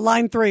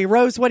 line 3.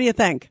 Rose, what do you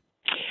think?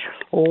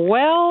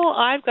 Well,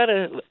 I've got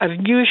an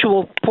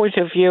unusual point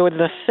of view in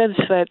the sense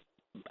that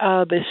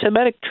the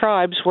Semitic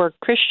tribes were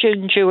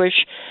Christian,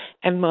 Jewish,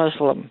 and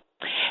Muslim.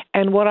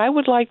 And what I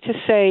would like to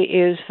say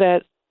is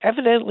that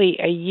evidently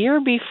a year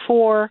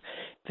before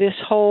this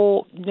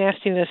whole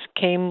nastiness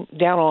came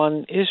down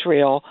on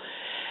Israel,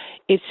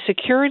 its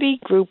security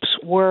groups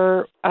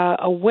were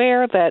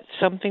aware that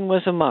something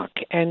was amok,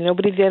 and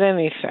nobody did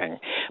anything.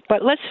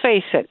 But let's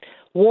face it,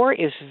 war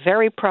is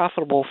very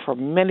profitable for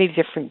many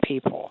different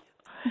people.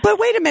 But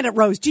wait a minute,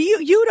 Rose. Do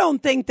you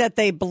don't think that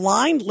they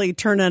blindly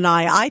turn an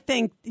eye? I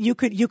think you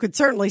could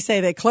certainly say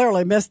they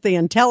clearly missed the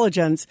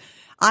intelligence.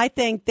 I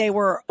think they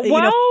were. You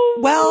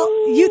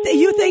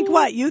think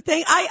what? You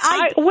think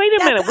wait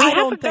a minute. We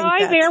have a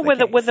guy there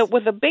with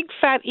a big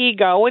fat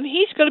ego, and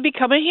he's going to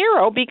become a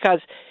hero because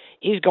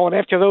he's going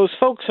after those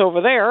folks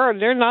over there,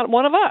 and they're not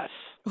one of us.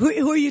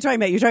 Who are you talking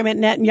about? You're talking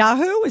about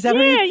Netanyahu? Is that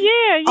what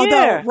yeah.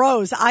 Although,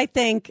 Rose, I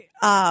think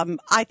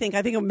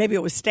maybe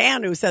it was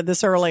Stan who said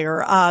this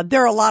earlier.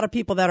 There are a lot of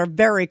people that are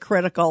very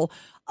critical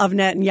of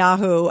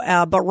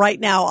Netanyahu, but right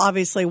now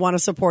obviously want to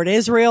support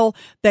Israel.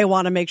 They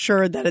want to make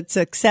sure that it's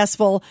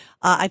successful.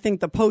 I think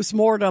the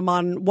postmortem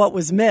on what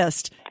was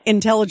missed,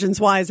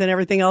 intelligence-wise and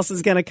everything else,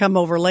 is going to come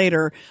over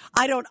later.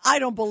 I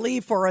don't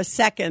believe for a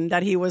second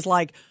that he was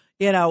like,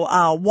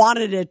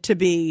 wanted it to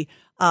be,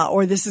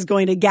 or this is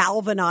going to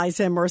galvanize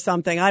him or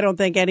something. I don't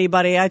think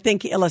anybody,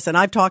 listen,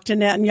 I've talked to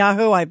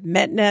Netanyahu. I've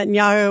met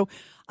Netanyahu.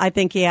 I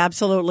think he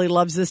absolutely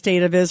loves the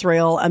state of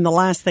Israel. And the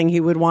last thing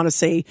he would want to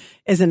see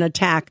is an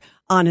attack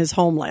on his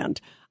homeland.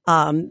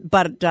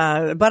 But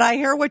I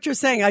hear what you're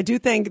saying. I do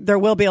think there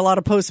will be a lot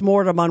of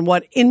postmortem on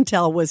what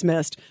intel was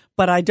missed,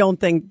 but I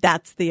don't think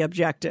that's the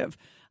objective.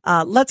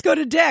 Let's go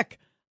to Dick.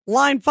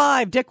 Line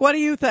 5. Dick, what do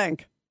you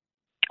think?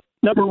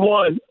 Number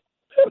one,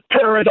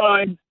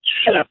 paradigm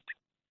shift.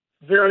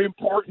 Very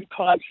important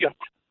concept.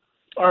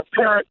 The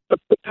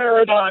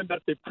paradigm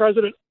that the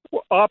president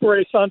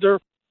operates under,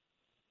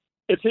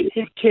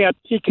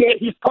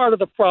 he's part of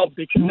the problem.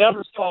 He can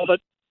never solve it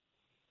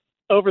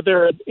over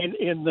there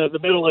in the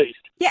Middle East.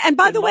 Yeah, and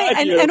by the way,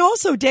 and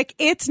also, Dick,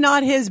 it's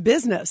not his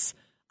business.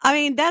 I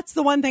mean, that's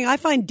the one thing I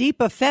find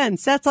deep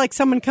offense. That's like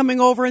someone coming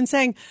over and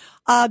saying,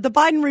 the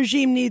Biden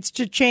regime needs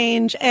to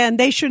change and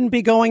they shouldn't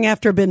be going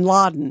after bin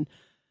Laden.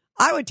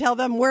 I would tell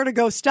them where to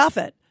go stuff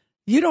it.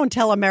 You don't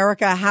tell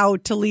America how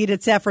to lead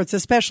its efforts,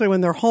 especially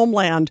when their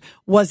homeland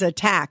was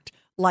attacked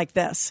like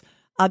this.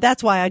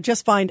 That's why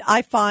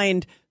I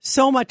find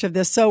so much of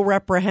this so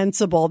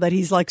reprehensible that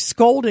he's like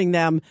scolding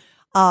them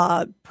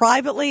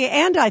privately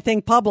and I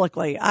think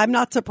publicly. I'm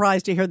not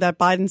surprised to hear that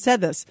Biden said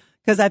this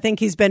because I think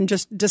he's been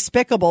just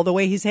despicable the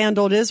way he's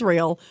handled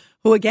Israel,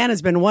 who again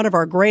has been one of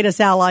our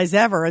greatest allies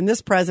ever. And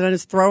this president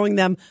is throwing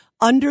them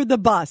under the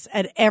bus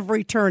at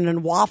every turn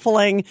and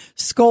waffling,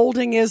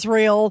 scolding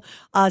Israel,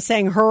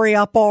 saying, hurry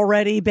up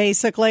already,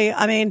 basically.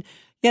 I mean,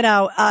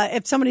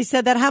 if somebody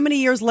said that, how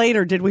many years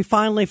later did we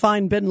finally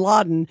find bin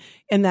Laden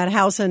in that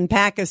house in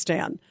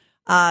Pakistan?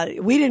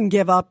 We didn't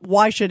give up.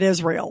 Why should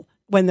Israel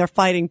when they're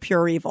fighting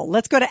pure evil?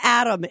 Let's go to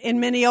Adam in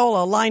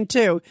Mineola, line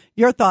 2.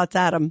 Your thoughts,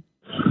 Adam.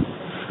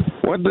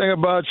 One thing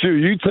about you,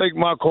 you take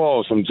my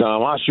call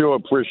sometime. I sure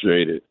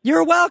appreciate it.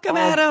 You're welcome,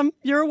 Adam.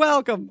 You're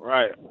welcome.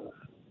 Right.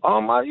 I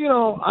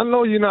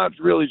know you're not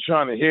really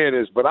trying to hear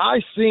this, but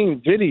I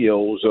seen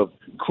videos of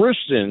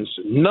Christians,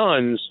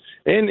 nuns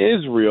in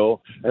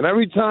Israel, and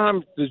every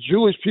time the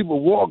Jewish people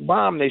walk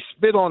by them, they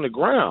spit on the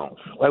ground.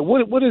 Like,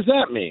 what does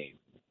that mean?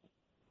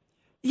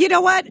 You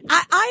know what?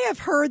 I have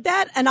heard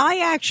that, and I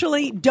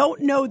actually don't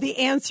know the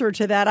answer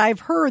to that. I've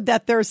heard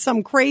that there's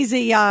some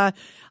crazy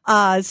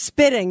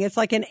spitting. It's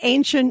like an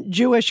ancient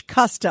Jewish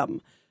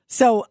custom.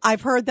 So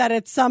I've heard that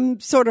it's some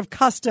sort of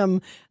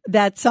custom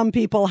that some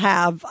people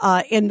have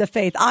in the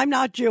faith. I'm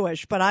not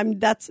Jewish, but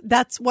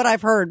that's what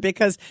I've heard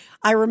because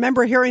I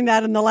remember hearing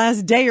that in the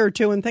last day or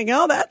two and thinking,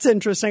 oh, that's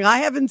interesting. I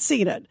haven't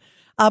seen it.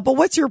 But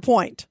what's your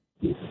point?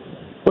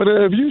 But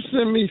if you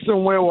send me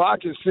somewhere where I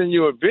can send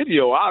you a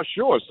video, I'll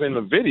sure send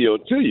a video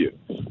to you.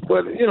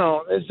 But,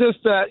 it's just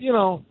that,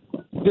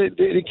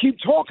 they keep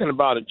talking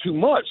about it too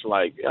much.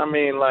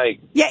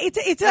 Yeah,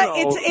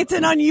 it's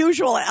an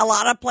unusual. A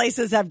lot of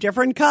places have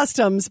different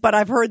customs, but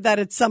I've heard that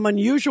it's some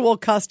unusual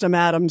custom,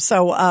 Adam.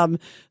 So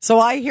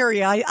I hear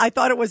you. I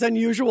thought it was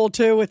unusual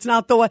too. It's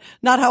not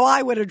how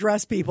I would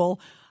address people.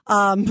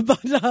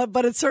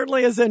 But it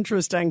certainly is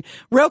interesting.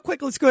 Real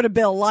quick, let's go to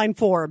Bill, line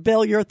 4.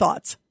 Bill, your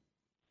thoughts.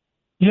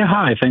 Yeah,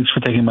 hi. Thanks for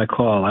taking my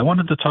call. I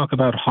wanted to talk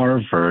about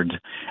Harvard,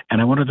 and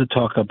I wanted to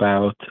talk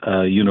about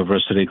a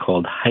university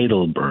called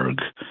Heidelberg.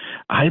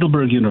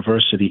 Heidelberg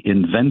University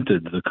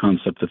invented the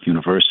concept of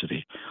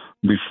university.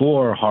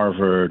 Before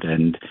Harvard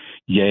and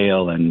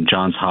Yale and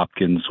Johns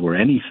Hopkins were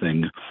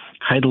anything,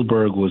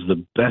 Heidelberg was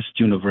the best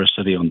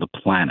university on the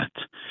planet.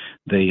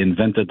 They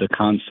invented the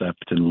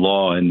concept in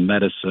law and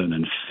medicine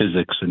and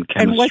physics and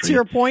chemistry. And what's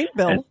your point,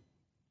 Bill?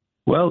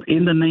 Well,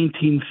 in the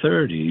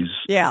 1930s,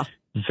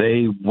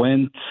 they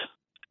went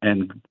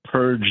and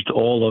purged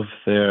all of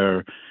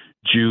their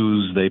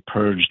Jews. They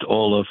purged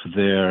all of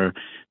their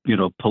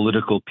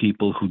political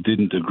people who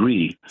didn't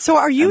agree. So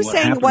are you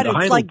saying what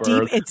it's like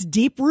it's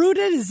deep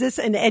rooted? Is this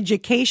an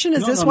education?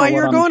 Is this why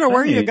you're going, or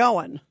where are you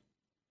going?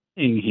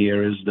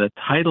 Here is that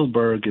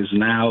Heidelberg is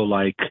now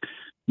like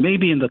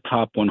maybe in the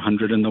top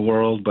 100 in the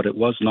world, but it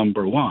was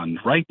number one.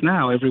 Right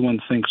now,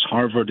 everyone thinks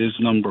Harvard is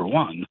number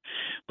one,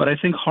 but I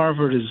think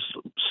Harvard has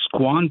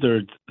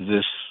squandered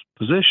this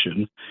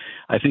position.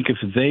 I think if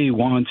they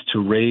want to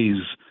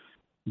raise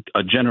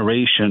a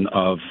generation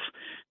of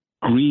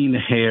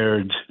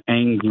green-haired,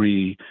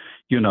 angry,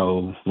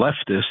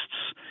 leftists,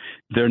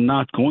 they're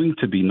not going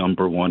to be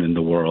number one in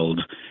the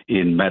world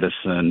in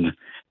medicine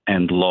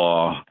and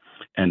law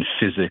and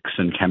physics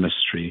and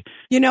chemistry.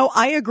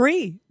 I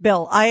agree,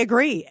 Bill. I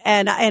agree.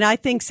 And I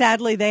think,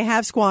 sadly, they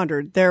have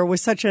squandered. There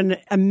was such an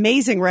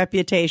amazing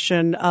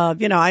reputation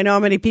of, I know how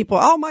many people,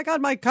 oh, my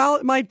God, my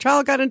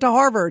child got into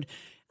Harvard.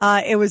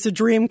 It was a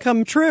dream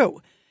come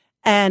true.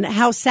 And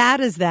how sad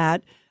is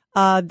that?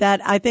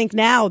 That I think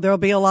now there'll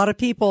be a lot of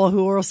people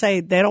who will say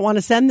they don't want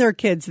to send their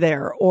kids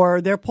there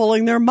or they're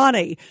pulling their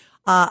money.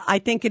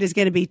 I think it is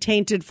going to be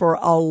tainted for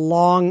a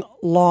long,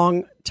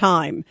 long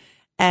time.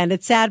 And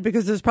it's sad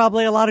because there's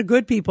probably a lot of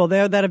good people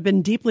there that have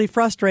been deeply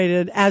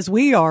frustrated, as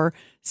we are,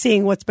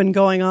 seeing what's been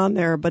going on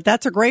there. But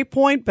that's a great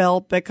point,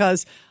 Bill,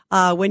 because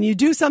when you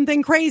do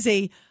something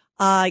crazy,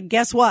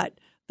 guess what?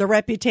 The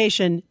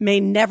reputation may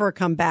never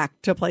come back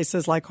to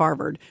places like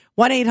Harvard.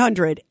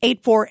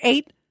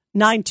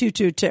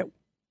 1-800-848-9222.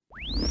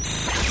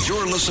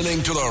 You're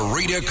listening to The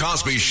Rita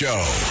Cosby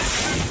Show.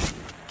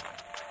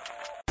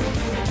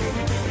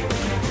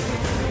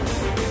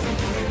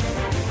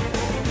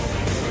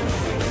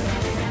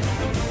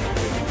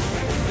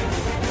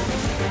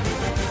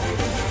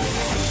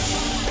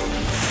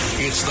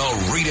 It's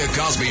The Rita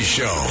Cosby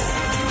Show.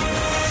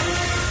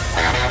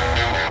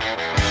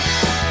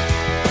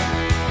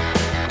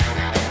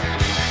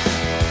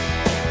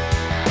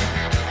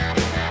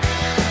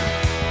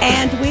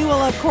 And we will,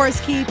 of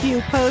course, keep you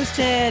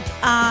posted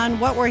on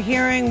what we're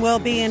hearing will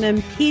be an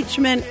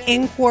impeachment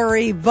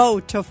inquiry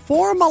vote to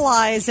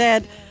formalize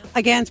it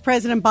against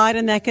President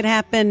Biden. That could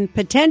happen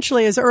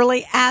potentially as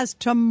early as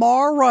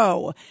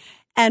tomorrow.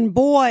 And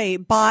boy,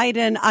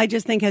 Biden, I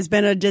just think, has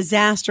been a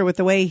disaster with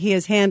the way he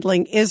is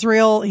handling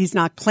Israel. He's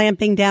not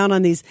clamping down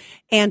on these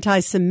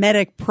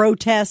anti-Semitic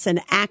protests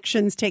and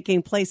actions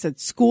taking place at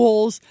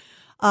schools.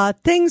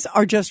 Things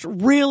are just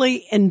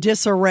really in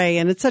disarray,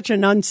 and it's such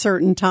an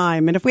uncertain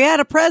time. And if we had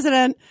a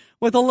president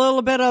with a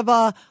little bit of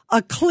a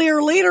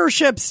clear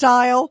leadership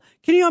style,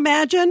 can you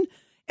imagine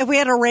if we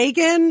had a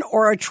Reagan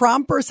or a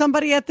Trump or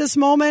somebody at this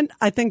moment?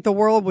 I think the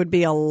world would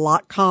be a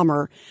lot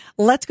calmer.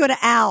 Let's go to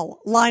Al,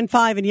 line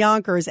 5 in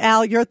Yonkers.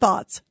 Al, your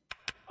thoughts?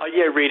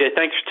 Yeah, Rita,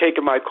 thanks for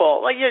taking my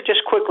call.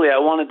 Just quickly, I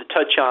wanted to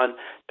touch on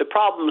the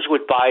problems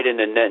with Biden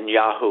and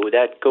Netanyahu.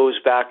 That goes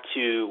back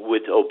to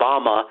with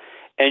Obama.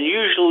 And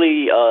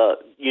usually,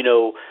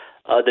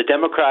 the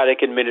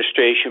Democratic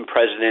administration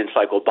presidents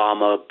like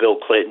Obama, Bill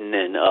Clinton,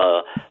 and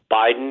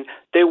Biden,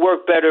 they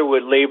work better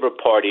with Labor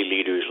Party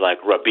leaders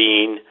like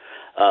Rabin,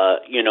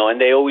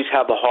 and they always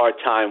have a hard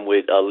time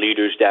with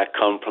leaders that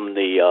come from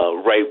the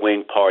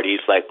right-wing parties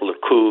like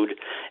Likud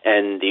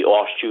and the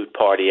offshoot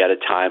party at a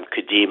time,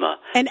 Kadima.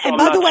 And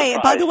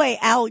by the way,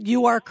 Al,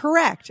 you are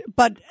correct.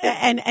 But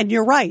and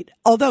you're right.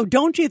 Although,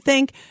 don't you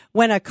think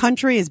when a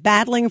country is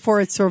battling for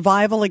its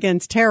survival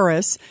against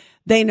terrorists,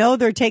 they know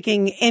they're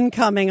taking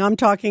incoming, I'm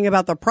talking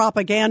about the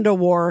propaganda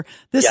war.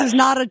 This is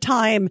not a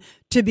time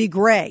to be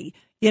gray.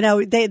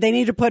 They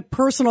need to put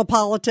personal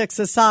politics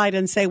aside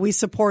and say we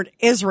support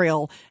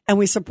Israel and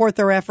we support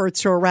their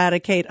efforts to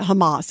eradicate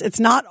Hamas. It's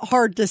not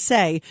hard to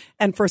say,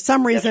 and for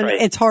some reason,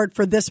 it's hard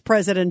for this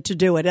president to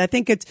do it. I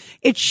think it's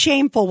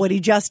shameful what he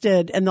just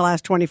did in the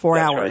last 24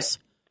 hours.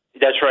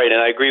 That's right,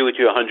 and I agree with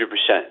you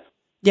 100%.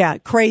 Yeah,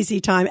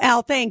 crazy time.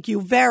 Al, thank you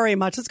very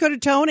much. Let's go to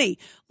Tony,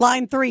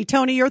 line 3.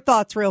 Tony, your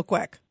thoughts real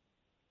quick.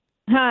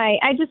 Hi,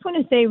 I just want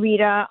to say,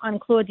 Rita, on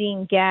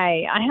Claudine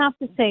Gay. I have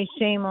to say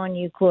shame on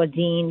you,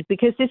 Claudine,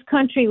 because this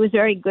country was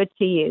very good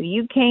to you.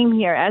 You came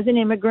here as an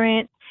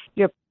immigrant.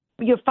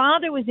 Your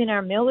father was in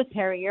our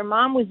military. Your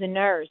mom was a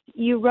nurse.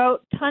 You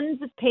wrote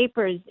tons of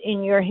papers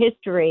in your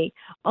history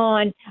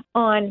on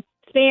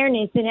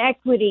fairness and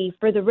equity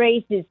for the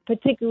races,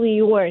 particularly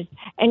yours.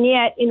 And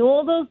yet, in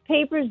all those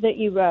papers that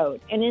you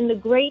wrote and in the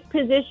great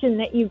position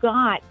that you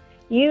got,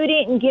 you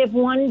didn't give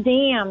one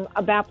damn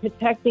about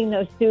protecting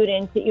those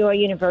students at your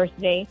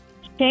university.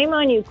 Shame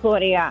on you,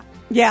 Claudia.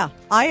 Yeah,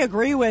 I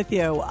agree with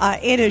you.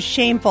 It is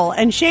shameful.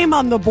 And shame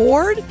on the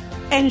board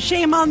and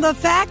shame on the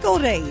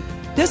faculty.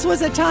 This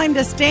was a time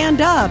to stand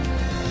up.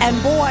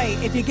 And boy,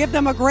 if you give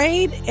them a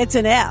grade, it's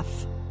an F.